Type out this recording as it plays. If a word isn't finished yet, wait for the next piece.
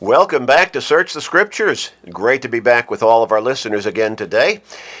Welcome back to Search the Scriptures. Great to be back with all of our listeners again today.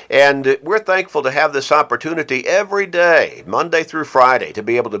 And we're thankful to have this opportunity every day, Monday through Friday, to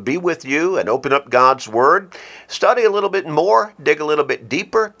be able to be with you and open up God's Word, study a little bit more, dig a little bit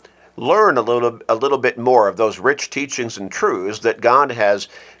deeper, learn a little bit more of those rich teachings and truths that God has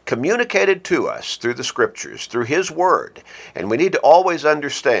communicated to us through the Scriptures, through His Word. And we need to always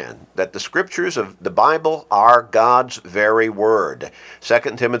understand that the Scriptures of the Bible are God's very Word. 2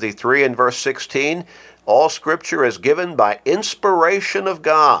 Timothy 3 and verse 16, all Scripture is given by inspiration of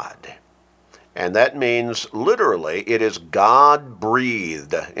God. And that means, literally, it is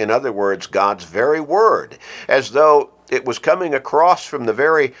God-breathed. In other words, God's very Word, as though it was coming across from the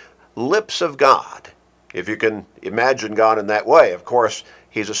very lips of God. If you can imagine God in that way, of course,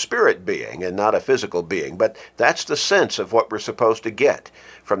 He's a spirit being and not a physical being, but that's the sense of what we're supposed to get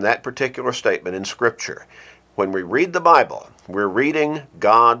from that particular statement in Scripture. When we read the Bible, we're reading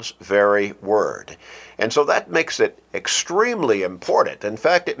God's very Word. And so that makes it extremely important. In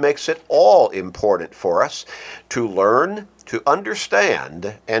fact, it makes it all important for us to learn, to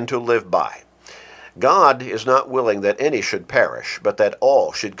understand, and to live by. God is not willing that any should perish, but that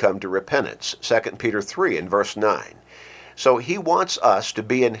all should come to repentance. 2 Peter 3 and verse 9. So He wants us to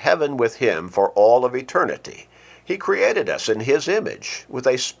be in heaven with Him for all of eternity. He created us in His image, with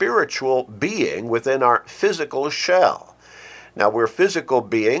a spiritual being within our physical shell. Now, we're physical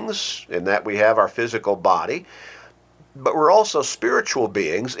beings in that we have our physical body, but we're also spiritual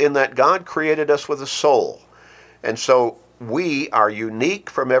beings in that God created us with a soul. And so we are unique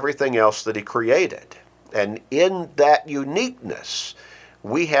from everything else that He created. And in that uniqueness,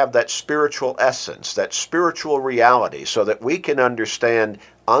 we have that spiritual essence, that spiritual reality, so that we can understand,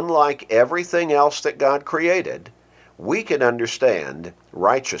 unlike everything else that God created, we can understand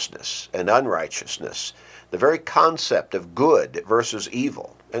righteousness and unrighteousness, the very concept of good versus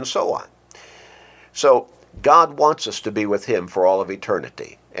evil, and so on. So God wants us to be with Him for all of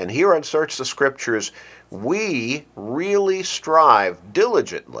eternity. And here on Search the Scriptures, we really strive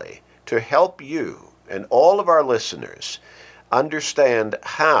diligently to help you and all of our listeners understand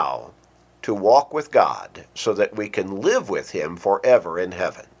how to walk with God so that we can live with Him forever in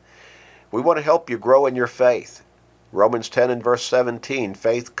heaven. We want to help you grow in your faith. Romans 10 and verse 17,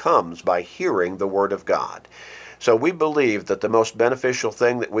 faith comes by hearing the Word of God. So we believe that the most beneficial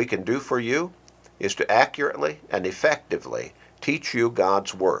thing that we can do for you is to accurately and effectively teach you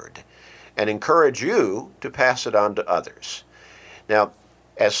God's Word and encourage you to pass it on to others. Now,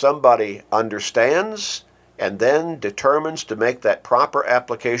 as somebody understands and then determines to make that proper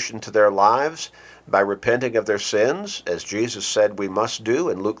application to their lives by repenting of their sins, as Jesus said we must do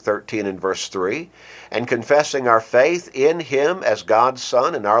in Luke 13 and verse 3, and confessing our faith in Him as God's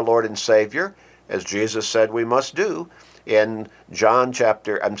Son and our Lord and Savior, as Jesus said we must do in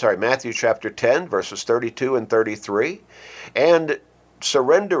Matthew chapter 10, verses 32 and 33, and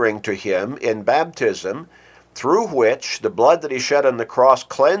surrendering to Him in baptism, through which the blood that He shed on the cross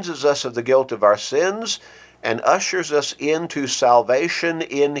cleanses us of the guilt of our sins and ushers us into salvation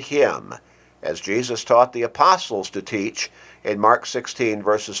in Him, as Jesus taught the apostles to teach in Mark 16,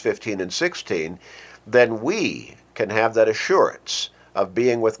 verses 15 and 16, then we can have that assurance of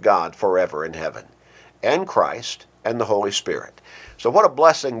being with God forever in heaven, and Christ and the Holy Spirit. So what a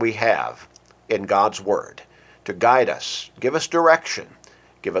blessing we have in God's Word to guide us, give us direction,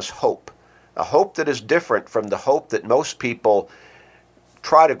 give us hope, a hope that is different from the hope that most people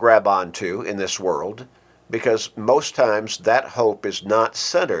try to grab onto in this world, because most times that hope is not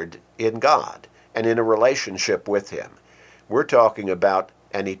centered in God and in a relationship with Him. We're talking about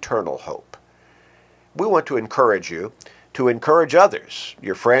an eternal hope. We want to encourage you to encourage others,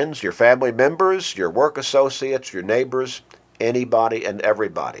 your friends, your family members, your work associates, your neighbors, anybody and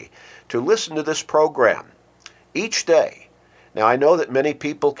everybody, to listen to this program each day. Now, I know that many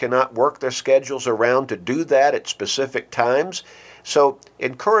people cannot work their schedules around to do that at specific times, so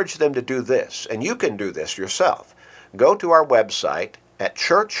encourage them to do this, and you can do this yourself. Go to our website at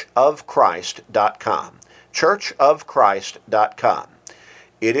churchofchrist.com, churchofchrist.com.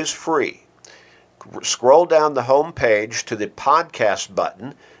 It is free. Scroll down the home page to the podcast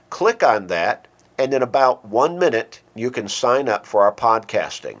button, click on that, and in about 1 minute, you can sign up for our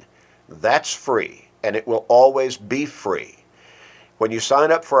podcasting. That's free, and it will always be free. When you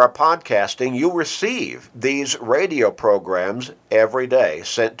sign up for our podcasting, you'll receive these radio programs every day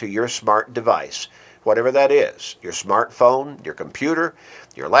sent to your smart device, whatever that is, your smartphone, your computer,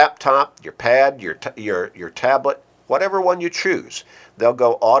 your laptop, your pad, your tablet, whatever one you choose. They'll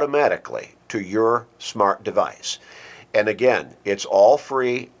go automatically to your smart device. And again, it's all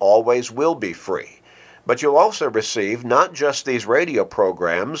free, always will be free. But you'll also receive not just these radio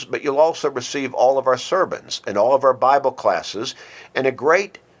programs, but you'll also receive all of our sermons and all of our Bible classes and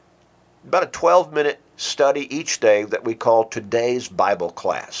about a 12-minute study each day that we call Today's Bible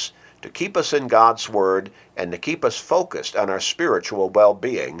Class, to keep us in God's Word and to keep us focused on our spiritual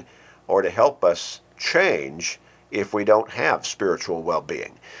well-being, or to help us change if we don't have spiritual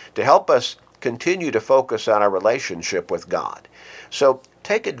well-being, to help us continue to focus on our relationship with God. So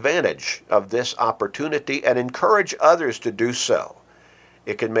take advantage of this opportunity and encourage others to do so.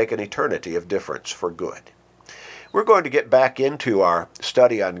 It can make an eternity of difference for good. We're going to get back into our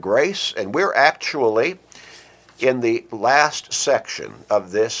study on grace, and we're actually in the last section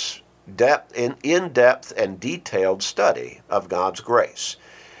of this in-depth and detailed study of God's grace.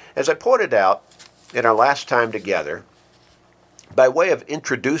 As I pointed out in our last time together, by way of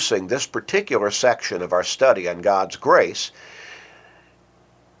introducing this particular section of our study on God's grace,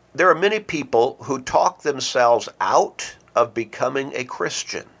 there are many people who talk themselves out of becoming a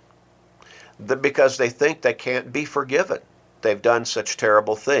Christian because they think they can't be forgiven. They've done such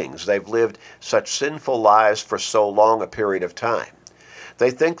terrible things. They've lived such sinful lives for so long a period of time.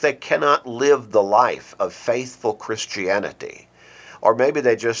 They think they cannot live the life of faithful Christianity. Or maybe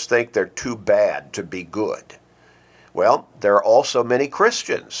they just think they're too bad to be good. Well, there are also many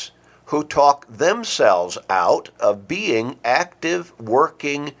Christians who talk themselves out of being active,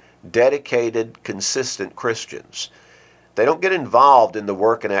 working, dedicated, consistent Christians. They don't get involved in the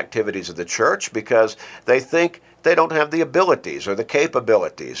work and activities of the church because they think they don't have the abilities or the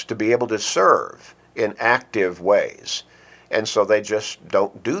capabilities to be able to serve in active ways. And so they just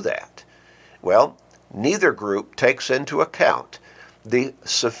don't do that. Well, neither group takes into account the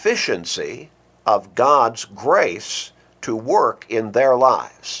sufficiency of God's grace to work in their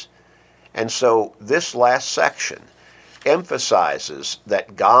lives. And so this last section emphasizes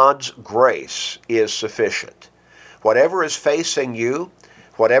that God's grace is sufficient. Whatever is facing you,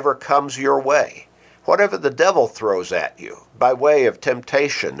 whatever comes your way, whatever the devil throws at you by way of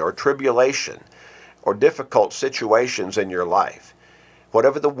temptation or tribulation or difficult situations in your life,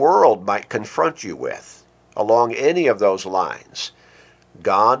 whatever the world might confront you with along any of those lines,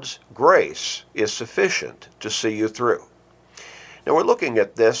 God's grace is sufficient to see you through. Now we're looking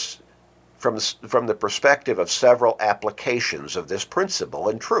at this from the perspective of several applications of this principle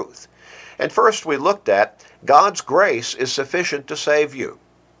and truth. And first we looked at God's grace is sufficient to save you.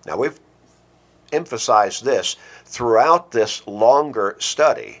 Now we've emphasized this throughout this longer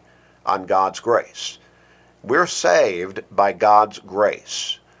study on God's grace. We're saved by God's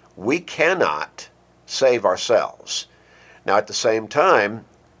grace. We cannot save ourselves. Now at the same time,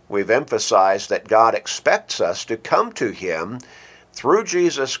 we've emphasized that God expects us to come to Him through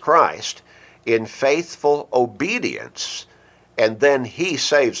Jesus Christ in faithful obedience, and then He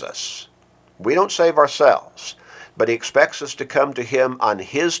saves us. We don't save ourselves, but He expects us to come to Him on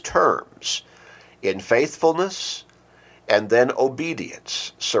His terms, in faithfulness and then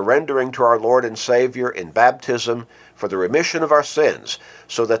obedience, surrendering to our Lord and Savior in baptism for the remission of our sins,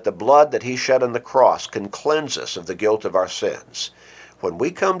 so that the blood that He shed on the cross can cleanse us of the guilt of our sins. When we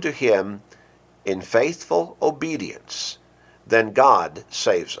come to Him in faithful obedience, then God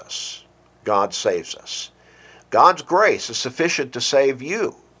saves us. God saves us. God's grace is sufficient to save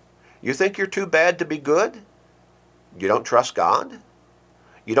you. You think you're too bad to be good? You don't trust God?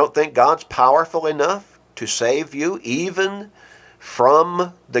 You don't think God's powerful enough to save you even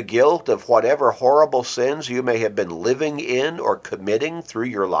from the guilt of whatever horrible sins you may have been living in or committing through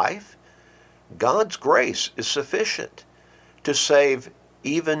your life? God's grace is sufficient to save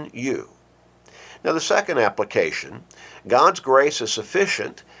even you. Now the second application, God's grace is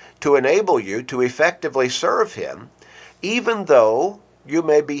sufficient to enable you to effectively serve Him, even though you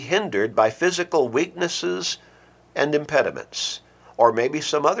may be hindered by physical weaknesses and impediments, or maybe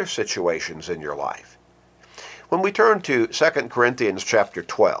some other situations in your life. When we turn to 2 Corinthians chapter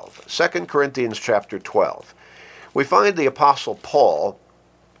 12, 2 Corinthians chapter 12, we find the Apostle Paul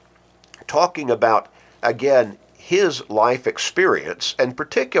talking about, again, his life experience, and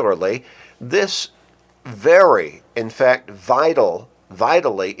particularly this very, in fact,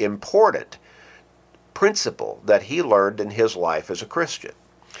 vitally important principle that he learned in his life as a Christian.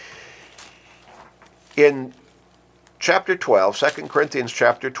 In chapter 12, 2 Corinthians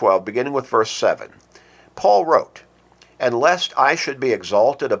chapter 12, beginning with verse 7, Paul wrote, "And lest I should be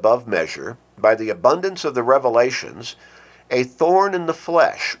exalted above measure by the abundance of the revelations, a thorn in the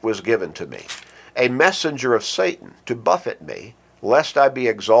flesh was given to me, a messenger of Satan to buffet me, lest I be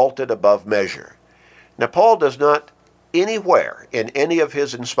exalted above measure." Now Paul does not anywhere in any of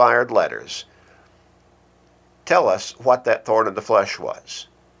his inspired letters tell us what that thorn in the flesh was.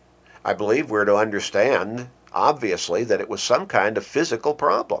 I believe we're to understand, obviously, that it was some kind of physical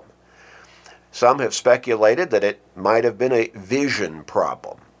problem. Some have speculated that it might have been a vision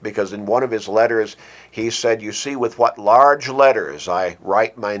problem, because in one of his letters he said, "You see with what large letters I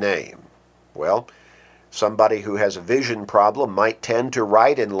write my name." Well, somebody who has a vision problem might tend to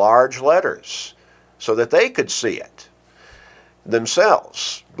write in large letters so that they could see it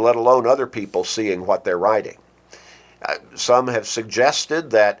themselves, let alone other people seeing what they're writing. Some have suggested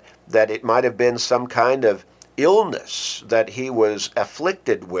that it might have been some kind of illness that he was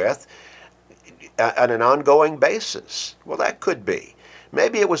afflicted with on an ongoing basis. Well, that could be.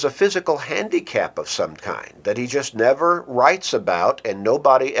 Maybe it was a physical handicap of some kind that he just never writes about and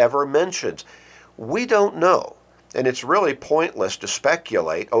nobody ever mentions. We don't know. And it's really pointless to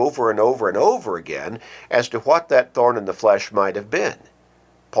speculate over and over and over again as to what that thorn in the flesh might have been.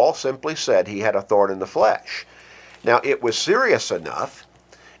 Paul simply said he had a thorn in the flesh. Now, it was serious enough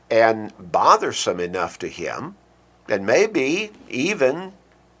and bothersome enough to him, and maybe even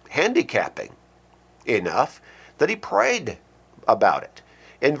handicapping enough, that he prayed about it.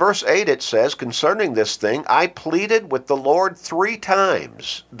 In verse 8 it says, "Concerning this thing, I pleaded with the Lord 3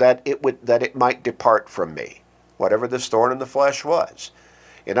 times that it might depart from me," whatever this thorn in the flesh was.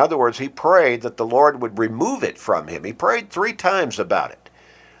 In other words, he prayed that the Lord would remove it from him. He prayed 3 times about it.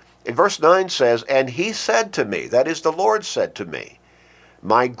 In verse 9 says, "And he said to me," that is, the Lord said to me,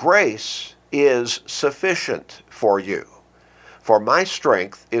 "My grace is sufficient for you, for my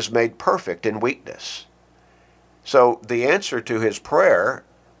strength is made perfect in weakness." So the answer to his prayer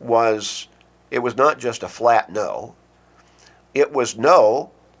was, it was not just a flat no. It was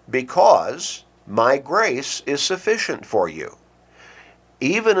no because my grace is sufficient for you.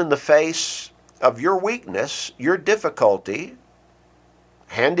 Even in the face of your weakness, your difficulty,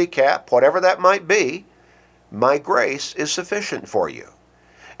 handicap, whatever that might be, my grace is sufficient for you.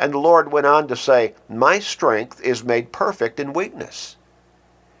 And the Lord went on to say, "My strength is made perfect in weakness."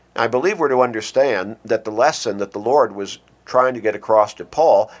 I believe we're to understand that the lesson that the Lord was trying to get across to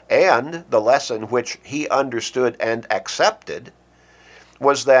Paul, and the lesson which he understood and accepted,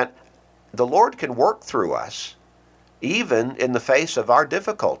 was that the Lord can work through us even in the face of our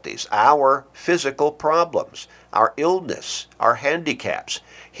difficulties, our physical problems, our illness, our handicaps.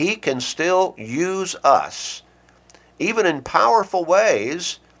 He can still use us, even in powerful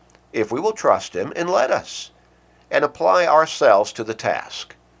ways, if we will trust him and let us, and apply ourselves to the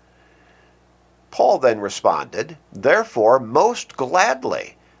task. Paul then responded, "Therefore, most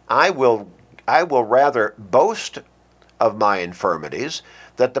gladly, I will rather boast of my infirmities,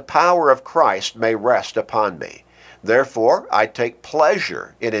 that the power of Christ may rest upon me. Therefore, I take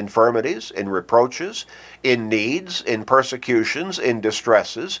pleasure in infirmities, in reproaches, in needs, in persecutions, in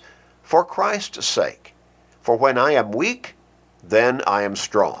distresses, for Christ's sake. For when I am weak, then I am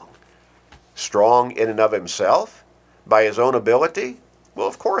strong." Strong in and of himself? By his own ability? Well,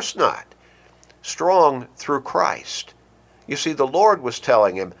 of course not. Strong through Christ. You see, the Lord was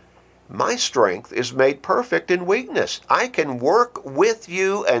telling him, "My strength is made perfect in weakness. I can work with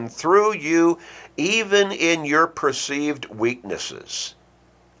you and through you even in your perceived weaknesses.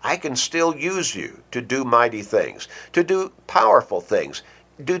 I can still use you to do mighty things, to do powerful things,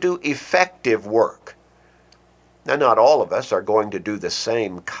 to do effective work." Now, not all of us are going to do the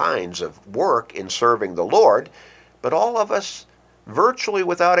same kinds of work in serving the Lord, but all of us, virtually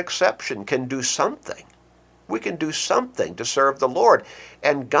without exception, can do something. We can do something to serve the Lord,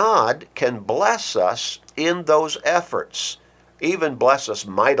 and God can bless us in those efforts, even bless us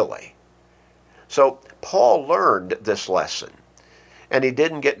mightily. So Paul learned this lesson, and he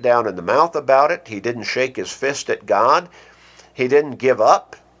didn't get down in the mouth about it. He didn't shake his fist at God. He didn't give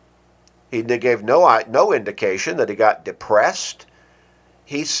up. He gave no indication that he got depressed.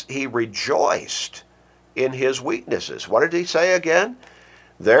 He rejoiced in his weaknesses. What did he say again?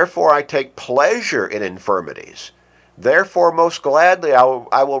 "Therefore I take pleasure in infirmities. Therefore most gladly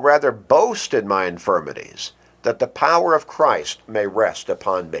I will rather boast in my infirmities, that the power of Christ may rest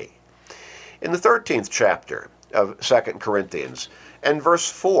upon me." In the 13th chapter of 2 Corinthians and verse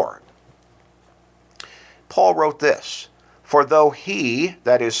 4, Paul wrote this, "For though he,"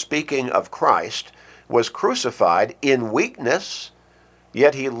 that is speaking of Christ, "was crucified in weakness,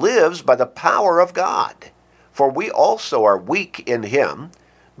 yet he lives by the power of God. For we also are weak in him,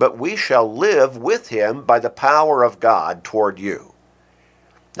 but we shall live with him by the power of God toward you."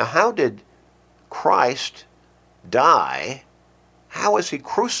 Now, how did Christ die? How is he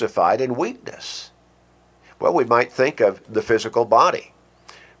crucified in weakness? Well, we might think of the physical body.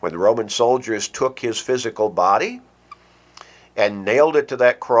 When the Roman soldiers took his physical body and nailed it to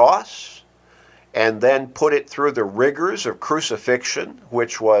that cross, and then put it through the rigors of crucifixion,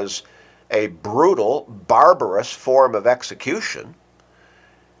 which was a brutal, barbarous form of execution,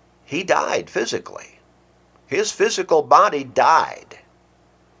 he died physically. His physical body died.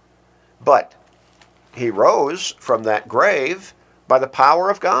 But he rose from that grave by the power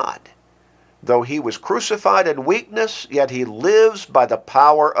of God. Though he was crucified in weakness, yet he lives by the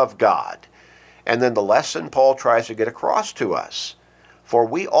power of God. And then the lesson Paul tries to get across to us. For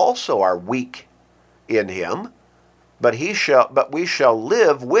we also are weak in him, but we shall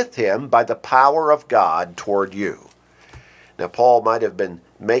live with him by the power of God toward you. Now, Paul might have been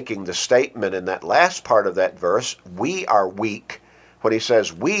making the statement in that last part of that verse, we are weak. When he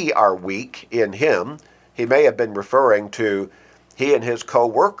says we are weak in him, he may have been referring to he and his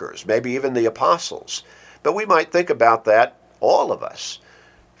co-workers, maybe even the apostles. But we might think about that, all of us.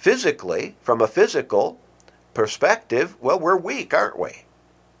 Physically, from a physical perspective, well, we're weak, aren't we?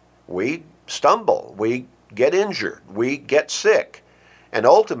 We stumble, we get injured, we get sick. And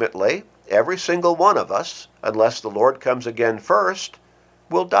ultimately, every single one of us, unless the Lord comes again first,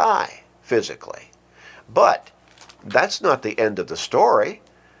 will die physically. But that's not the end of the story.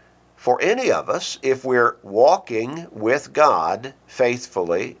 For any of us, if we're walking with God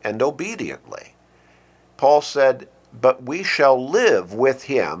faithfully and obediently. Paul said, but we shall live with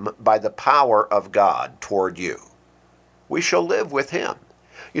him by the power of God toward you. We shall live with him.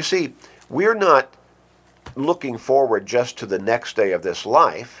 You see, we're not looking forward just to the next day of this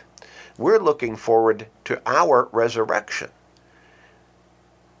life. We're looking forward to our resurrection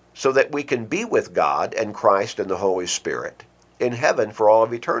so that we can be with God and Christ and the Holy Spirit in heaven for all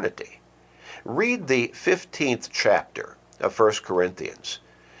of eternity. Read the 15th chapter of 1 Corinthians.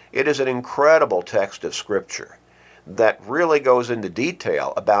 It is an incredible text of Scripture that really goes into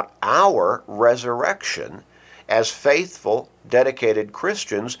detail about our resurrection as faithful, dedicated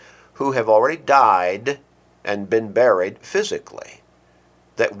Christians who have already died and been buried physically.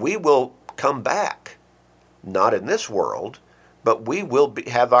 That we will come back, not in this world, but we will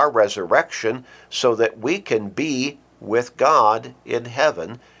have our resurrection so that we can be with God in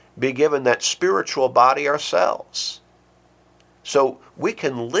heaven, be given that spiritual body ourselves. So we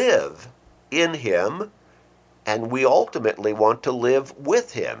can live in him, and we ultimately want to live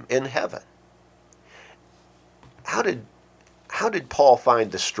with him in heaven. How did Paul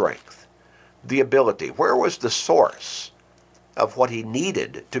find the strength, the ability? Where was the source of what he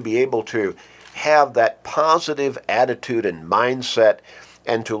needed to be able to have that positive attitude and mindset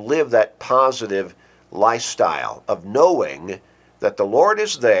and to live that positive lifestyle of knowing that the Lord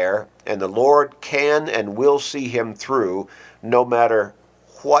is there and the Lord can and will see him through no matter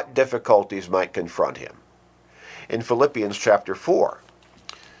what difficulties might confront him? In Philippians chapter 4,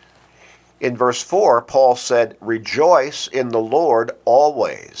 in verse 4, Paul said, rejoice in the Lord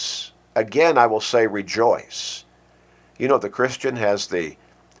always. Again, I will say rejoice. You know, the Christian has the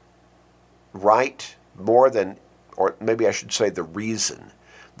right more than, or maybe I should say the reason,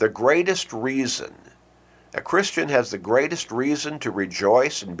 the greatest reason. A Christian has the greatest reason to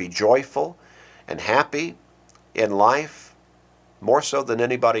rejoice and be joyful and happy in life, more so than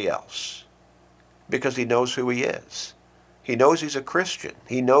anybody else, because he knows who he is. He knows he's a Christian.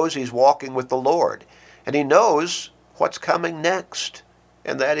 He knows he's walking with the Lord. And he knows what's coming next,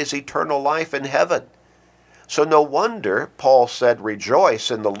 and that is eternal life in heaven. So no wonder Paul said, rejoice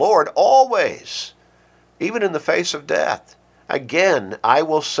in the Lord always, even in the face of death. Again, I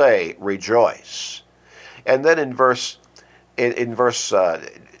will say rejoice. And then in verse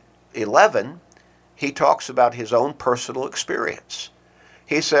 11, he talks about his own personal experience.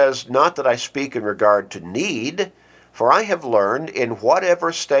 He says, not that I speak in regard to need, for I have learned in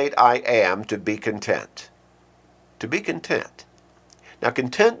whatever state I am to be content. To be content. Now,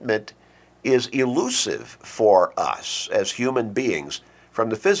 contentment is elusive for us as human beings from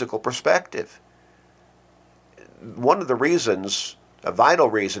the physical perspective. One of the reasons, a vital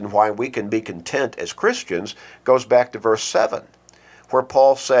reason why we can be content as Christians goes back to verse 7, where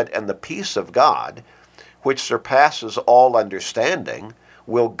Paul said, and the peace of God, which surpasses all understanding,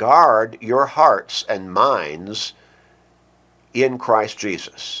 will guard your hearts and minds in Christ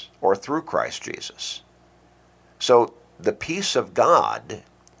Jesus, or through Christ Jesus. So the peace of God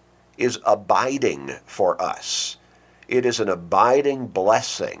is abiding for us. It is an abiding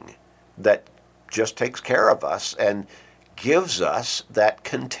blessing that just takes care of us and gives us that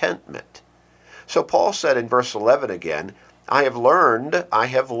contentment. So Paul said in verse 11 again, I have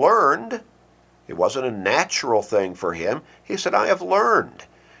learned. It wasn't a natural thing for him. He said, I have learned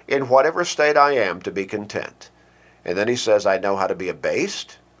in whatever state I am to be content. And then he says, I know how to be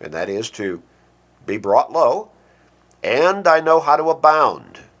abased, and that is to be brought low, and I know how to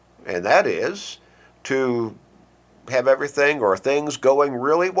abound, and that is to have everything or things going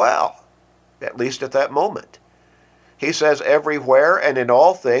really well, at least at that moment. He says, everywhere and in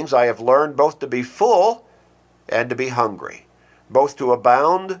all things I have learned both to be full and to be hungry, both to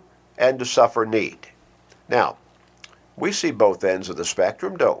abound and to suffer need. Now, we see both ends of the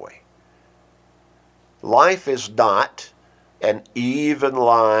spectrum, don't we? Life is not an even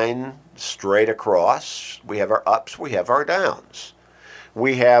line straight across. We have our ups, we have our downs.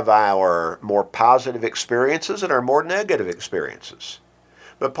 We have our more positive experiences and our more negative experiences.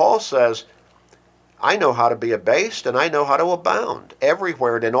 But Paul says, I know how to be abased and I know how to abound.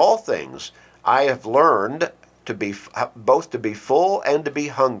 Everywhere and in all things I have learned to be both to be full and to be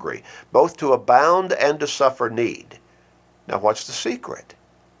hungry, both to abound and to suffer need. Now what's the secret?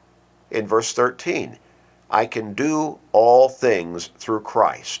 In verse 13, I can do all things through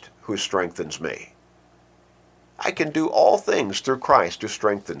Christ who strengthens me. I can do all things through Christ who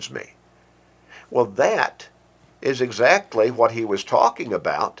strengthens me. Well, that is exactly what he was talking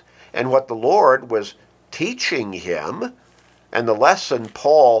about and what the Lord was teaching him, and the lesson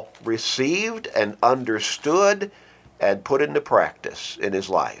Paul received and understood and put into practice in his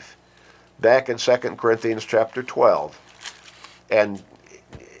life. Back in 2 Corinthians chapter 12 and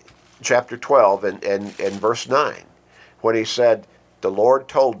verse 9, when he said, the Lord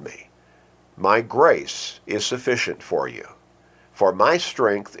told me, my grace is sufficient for you, for my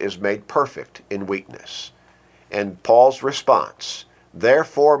strength is made perfect in weakness. And Paul's response,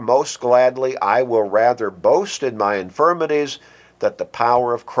 therefore most gladly I will rather boast in my infirmities, that the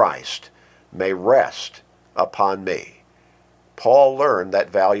power of Christ may rest upon me. Paul learned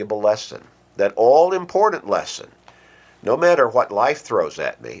that valuable lesson, that all-important lesson. No matter what life throws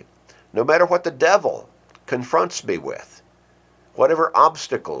at me, no matter what the devil confronts me with, whatever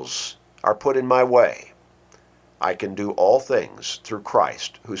obstacles are put in my way, I can do all things through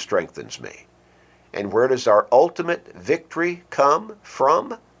Christ who strengthens me. And where does our ultimate victory come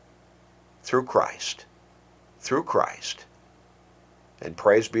from? Through Christ. Through Christ. And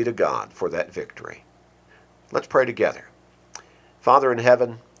praise be to God for that victory. Let's pray together. Father in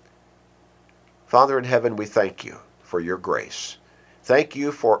heaven, we thank you for your grace. Thank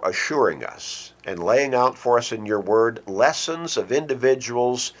you for assuring us and laying out for us in your word lessons of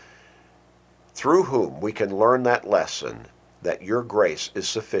individuals through whom we can learn that lesson, that your grace is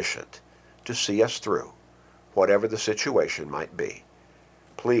sufficient to see us through, whatever the situation might be.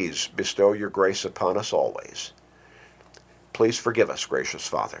 Please bestow your grace upon us always. Please forgive us, gracious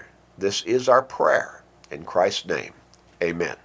Father. This is our prayer. In Christ's name, amen.